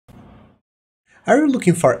Are you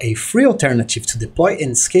looking for a free alternative to deploy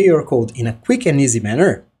and scale your code in a quick and easy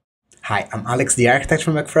manner? Hi, I'm Alex, the architect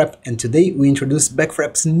from Back4App, and today we introduce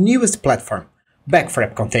Back4App's newest platform,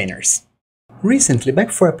 Back4App Containers. Recently,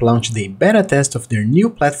 Back4App launched a beta test of their new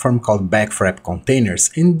platform called Back4App Containers,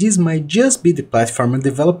 and this might just be the platform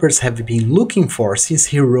developers have been looking for since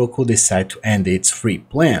Heroku decided to end its free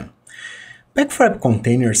plan. Back4App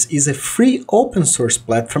Containers is a free open source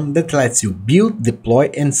platform that lets you build, deploy,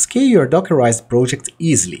 and scale your Dockerized project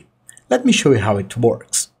easily. Let me show you how it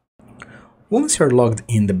works. Once you're logged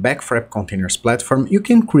in the Back4App Containers platform, you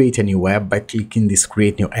can create a new app by clicking this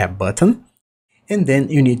Create New App button, and then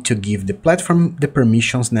you need to give the platform the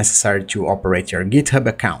permissions necessary to operate your GitHub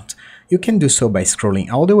account. You can do so by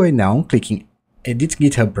scrolling all the way down, clicking Edit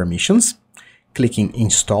GitHub Permissions, clicking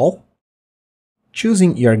Install,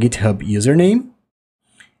 choosing your GitHub username,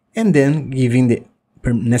 and then giving the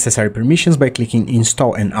necessary permissions by clicking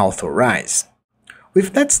Install and Authorize.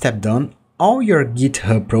 With that step done, all your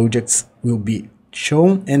GitHub projects will be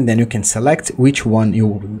shown, and then you can select which one you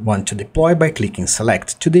want to deploy by clicking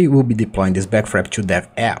Select. Today we'll be deploying this Back4App 2 Dev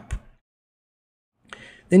app.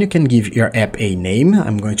 Then you can give your app a name.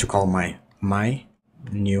 I'm going to call my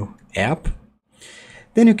new app.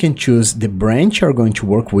 Then you can choose the branch you're going to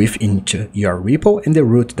work with into your repo and the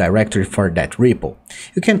root directory for that repo.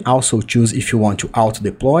 You can also choose if you want to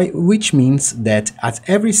auto-deploy, which means that at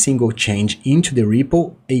every single change into the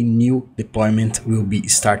repo, a new deployment will be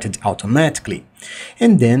started automatically.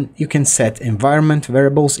 And then you can set environment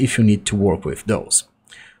variables if you need to work with those.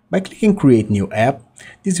 By clicking Create New App,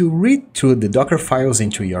 this will read through the Docker files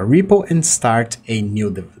into your repo and start a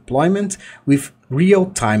new deployment with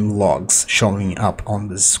real-time logs showing up on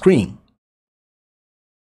the screen.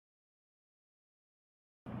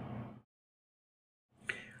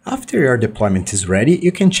 After your deployment is ready,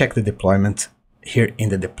 you can check the deployment here in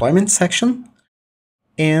the deployment section.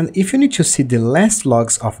 And if you need to see the last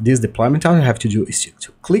logs of this deployment, all you have to do is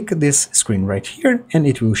to click this screen right here, and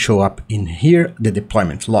it will show up in here the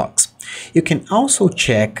deployment logs. You can also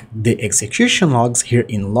check the execution logs here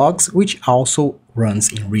in logs, which also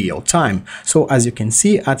runs in real time. So as you can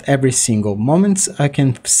see, at every single moment, I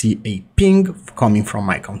can see a ping coming from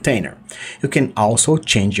my container. You can also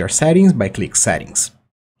change your settings by click Settings.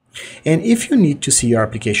 And if you need to see your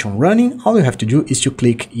application running, all you have to do is to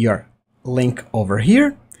click your link over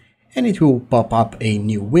here, and it will pop up a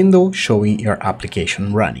new window showing your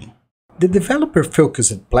application running. The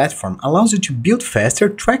developer-focused platform allows you to build faster,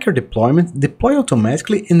 track your deployment, deploy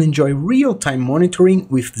automatically, and enjoy real-time monitoring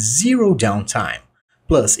with zero downtime.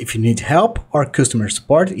 Plus, if you need help, our customer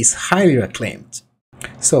support is highly acclaimed.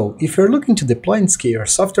 So, if you're looking to deploy and scale your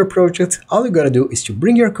software project, all you gotta do is to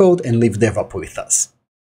bring your code and leave DevOps with us.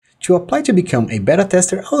 To apply to become a beta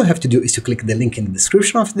tester, all you have to do is to click the link in the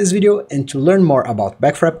description of this video, and to learn more about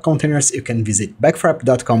Back4App Containers, you can visit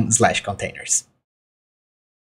back4app.com/containers.